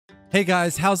Hey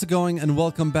guys, how's it going, and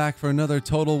welcome back for another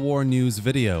Total War news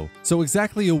video. So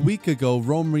exactly a week ago,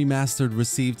 Rome Remastered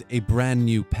received a brand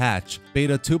new patch.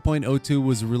 Beta 2.02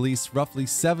 was released roughly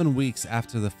 7 weeks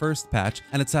after the first patch,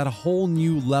 and it's at a whole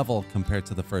new level compared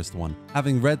to the first one.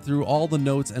 Having read through all the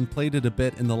notes and played it a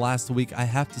bit in the last week, I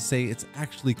have to say it's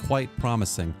actually quite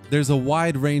promising. There's a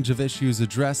wide range of issues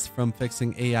addressed, from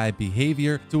fixing AI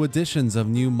behavior to additions of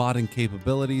new modding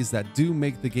capabilities that do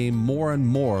make the game more and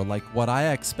more like what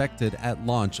I expected at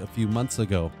launch a few months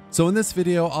ago. So in this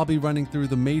video, I'll be running through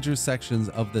the major sections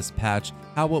of this patch,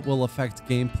 how it will affect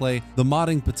gameplay, the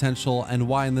modding potential, and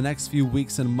why in the next few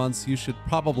weeks and months you should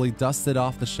probably dust it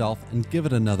off the shelf and give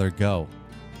it another go.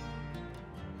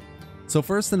 So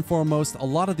first and foremost, a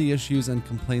lot of the issues and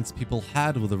complaints people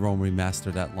had with the Rome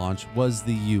Remastered at launch was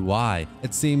the UI.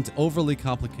 It seemed overly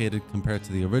complicated compared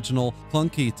to the original,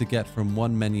 clunky to get from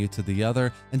one menu to the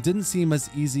other, and didn't seem as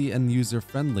easy and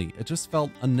user-friendly. It just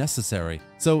felt unnecessary.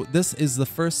 So this is the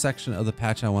first section of the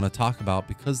patch I want to talk about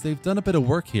because they've done a bit of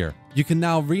work here. You can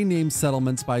now rename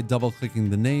settlements by double-clicking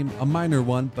the name, a minor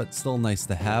one, but still nice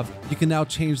to have. You can now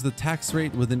change the tax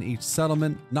rate within each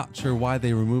settlement. Not sure why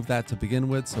they removed that to begin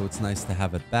with, so it's nice to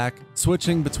have it back.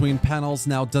 Switching between panels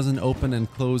now doesn't open and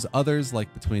close others,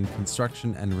 like between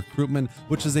construction and recruitment,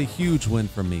 which is a huge win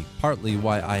for me. Partly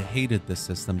why I hated this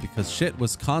system, because shit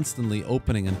was constantly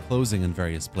opening and closing in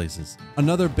various places.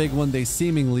 Another big one they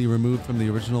seemingly removed from the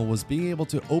original was being able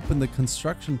to open the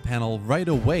construction panel right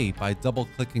away by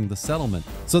double-clicking the settlement.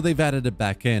 So they've added it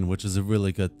back in, which is a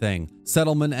really good thing.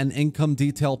 Settlement and income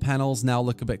detail panels now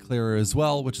look a bit clearer as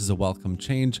well, which is a welcome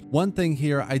change. One thing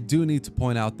here I do need to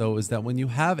point out though is that when you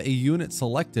have a unit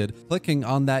selected, clicking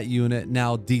on that unit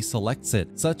now deselects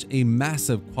it. Such a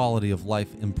massive quality of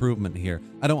life improvement here.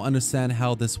 I don't understand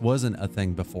how this wasn't a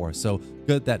thing before, so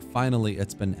good that finally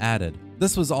it's been added.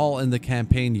 This was all in the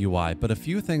campaign UI, but a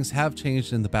few things have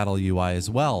changed in the battle UI as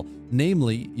well.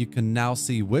 Namely, you can now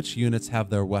see which units have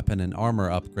their weapon and armor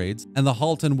upgrades, and the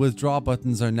halt and withdraw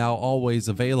buttons are now always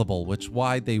available, which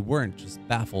why they weren't just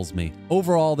baffles me.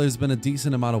 Overall, there's been a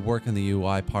decent amount of work in the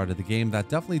UI part of the game that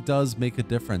definitely does make a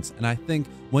difference, and I think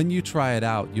when you try it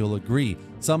out, you'll agree.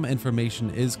 Some information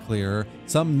is clearer,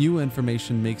 some new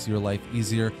information makes your life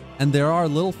easier, and there are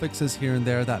little fixes here and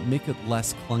there that make it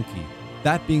less clunky.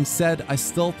 That being said, I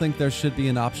still think there should be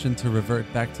an option to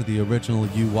revert back to the original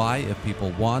UI if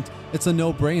people want. It's a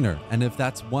no-brainer, and if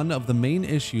that's one of the main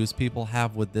issues people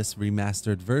have with this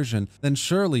remastered version, then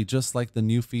surely, just like the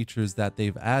new features that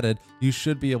they've added, you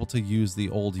should be able to use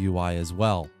the old UI as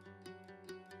well.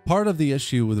 Part of the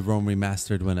issue with Rome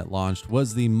Remastered when it launched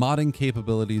was the modding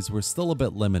capabilities were still a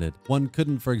bit limited. One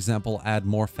couldn't, for example, add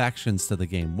more factions to the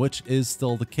game, which is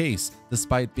still the case,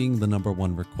 despite being the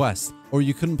 #1 request. Or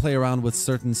you couldn't play around with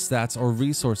certain stats or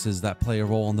resources that play a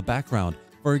role in the background.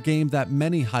 For a game that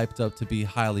many hyped up to be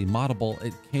highly moddable,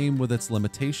 it came with its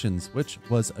limitations, which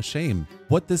was a shame.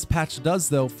 What this patch does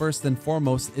though, first and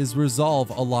foremost, is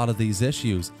resolve a lot of these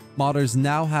issues. Modders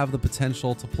now have the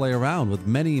potential to play around with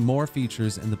many more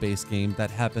features in the base game that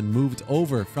have been moved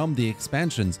over from the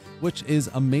expansions, which is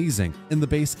amazing. In the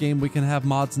base game, we can have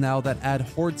mods now that add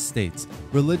horde states,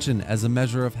 religion as a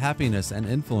measure of happiness and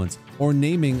influence, or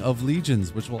naming of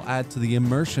legions, which will add to the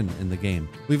immersion in the game.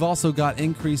 We've also got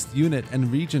increased unit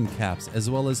and region caps, as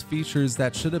well as features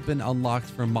that should have been unlocked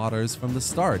for modders from the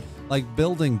start, like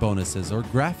building bonuses or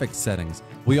graphics settings.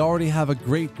 We already have a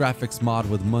great graphics mod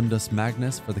with Mundus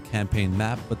Magnus for the campaign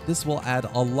map, but this will add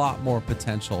a lot more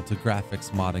potential to graphics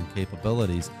modding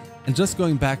capabilities. And just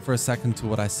going back for a second to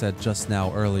what I said just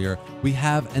now earlier, we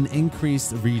have an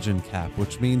increased region cap,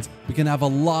 which means we can have a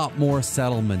lot more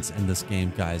settlements in this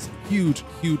game, guys. Huge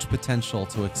potential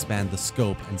to expand the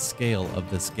scope and scale of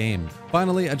this game.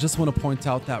 Finally, I just want to point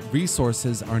out that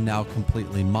resources are now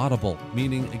completely moddable,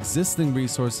 meaning existing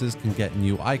resources can get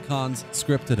new icons,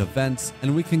 scripted events,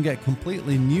 and we can get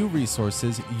completely new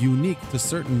resources unique to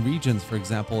certain regions, for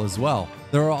example, as well.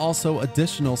 There are also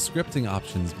additional scripting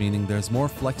options, meaning there's more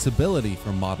flexibility for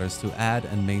modders to add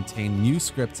and maintain new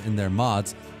scripts in their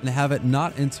mods and have it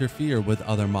not interfere with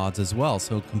other mods as well,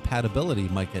 so compatibility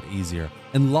might get easier.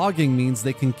 And logging means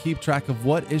they can keep track of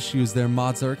what issues their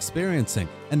mods are experiencing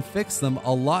and fix them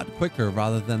a lot quicker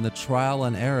rather than the trial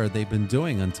and error they've been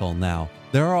doing until now.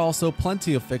 There are also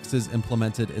plenty of fixes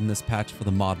implemented in this patch for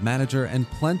the mod manager and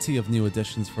plenty of new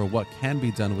additions for what can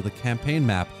be done with a campaign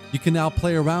map. You can now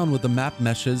play around with the map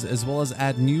meshes as well as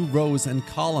add new rows and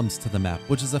columns to the map,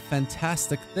 which is a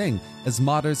fantastic thing as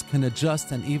modders can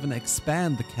adjust and even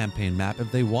expand the campaign map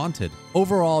if they wanted.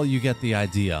 Overall, you get the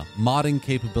idea. Modding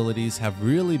capabilities have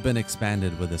really been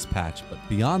expanded with this patch, but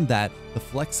beyond that, the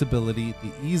flexibility,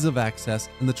 the ease of access,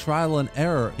 and the trial and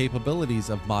error capabilities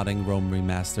of modding Rome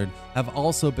Remastered have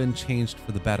also been changed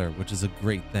for the better, which is a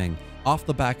great thing. Off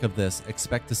the back of this,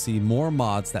 expect to see more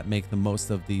mods that make the most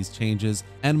of these changes,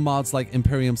 and mods like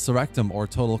Imperium Surrectum or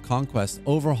Total Conquest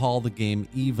overhaul the game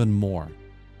even more.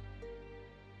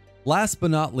 Last but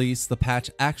not least, the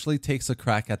patch actually takes a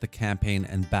crack at the campaign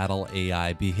and battle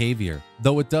AI behavior.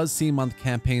 Though it does seem on the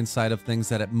campaign side of things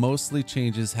that it mostly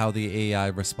changes how the AI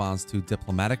responds to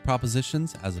diplomatic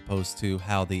propositions as opposed to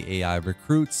how the AI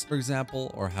recruits, for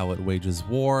example, or how it wages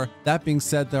war. That being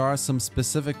said, there are some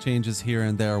specific changes here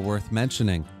and there worth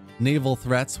mentioning. Naval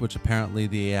threats, which apparently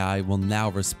the AI will now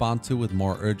respond to with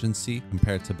more urgency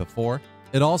compared to before.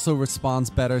 It also responds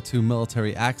better to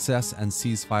military access and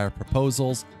ceasefire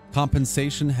proposals.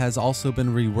 Compensation has also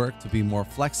been reworked to be more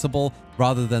flexible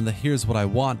rather than the here's what I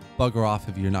want, bugger off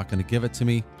if you're not going to give it to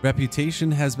me.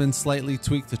 Reputation has been slightly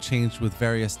tweaked to change with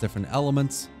various different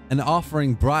elements. And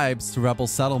offering bribes to rebel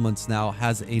settlements now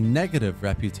has a negative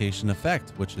reputation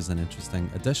effect, which is an interesting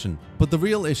addition. But the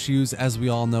real issues, as we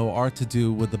all know, are to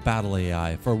do with the battle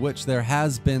AI, for which there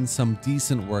has been some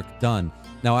decent work done.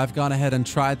 Now, I've gone ahead and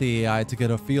tried the AI to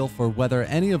get a feel for whether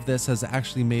any of this has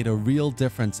actually made a real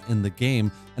difference in the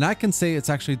game, and I can say it's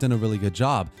actually done a really good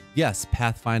job. Yes,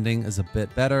 pathfinding is a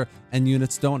bit better, and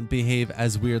units don't behave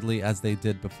as weirdly as they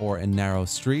did before in narrow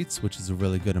streets, which is a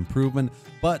really good improvement,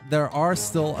 but there are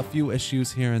still a few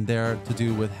issues here and there to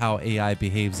do with how AI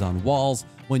behaves on walls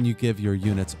when you give your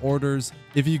units orders.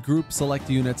 If you group select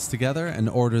units together and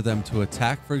order them to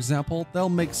attack, for example, they'll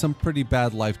make some pretty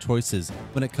bad life choices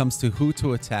when it comes to who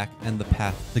to attack and the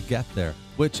path to get there,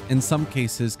 which in some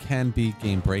cases can be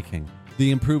game-breaking.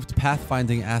 The improved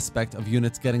pathfinding aspect of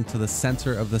units getting to the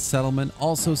center of the settlement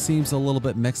also seems a little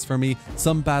bit mixed for me.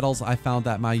 Some battles I found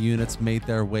that my units made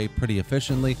their way pretty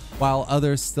efficiently, while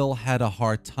others still had a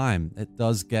hard time. It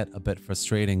does get a bit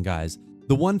frustrating, guys.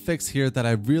 The one fix here that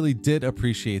I really did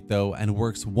appreciate though and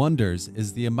works wonders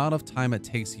is the amount of time it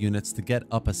takes units to get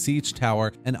up a siege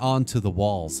tower and onto the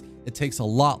walls. It takes a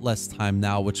lot less time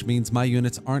now, which means my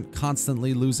units aren't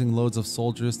constantly losing loads of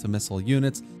soldiers to missile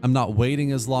units. I'm not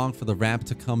waiting as long for the ramp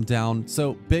to come down,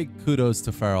 so big kudos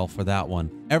to Feral for that one.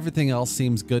 Everything else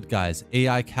seems good, guys.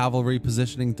 AI cavalry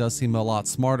positioning does seem a lot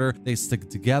smarter. They stick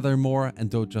together more and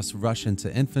don't just rush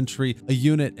into infantry. A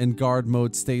unit in guard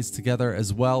mode stays together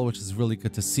as well, which is really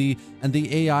good to see. And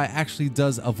the AI actually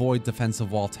does avoid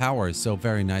defensive wall towers, so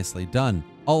very nicely done.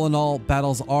 All in all,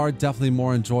 battles are definitely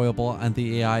more enjoyable and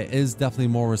the AI is definitely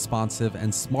more responsive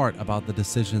and smart about the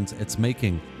decisions it's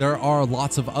making. There are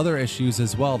lots of other issues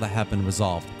as well that have been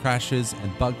resolved. Crashes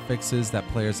and bug fixes that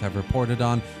players have reported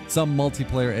on, some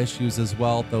multiplayer issues as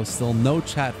well, though still no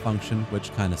chat function,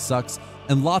 which kind of sucks,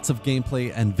 and lots of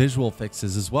gameplay and visual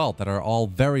fixes as well that are all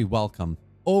very welcome.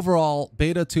 Overall,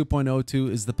 Beta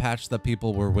 2.02 is the patch that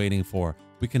people were waiting for.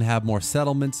 We can have more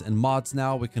settlements and mods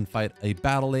now, we can fight a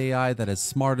battle AI that is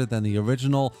smarter than the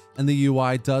original, and the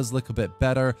UI does look a bit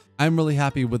better. I'm really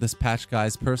happy with this patch,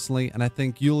 guys, personally, and I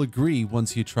think you'll agree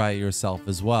once you try it yourself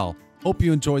as well. Hope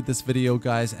you enjoyed this video,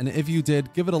 guys, and if you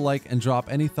did, give it a like and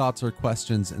drop any thoughts or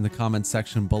questions in the comment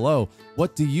section below.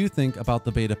 What do you think about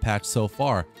the beta patch so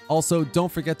far? Also,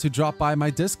 don't forget to drop by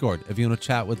my Discord if you want to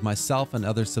chat with myself and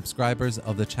other subscribers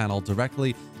of the channel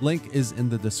directly. Link is in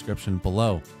the description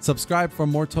below. Subscribe for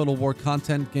more Total War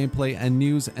content, gameplay, and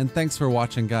news, and thanks for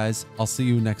watching, guys. I'll see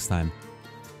you next time.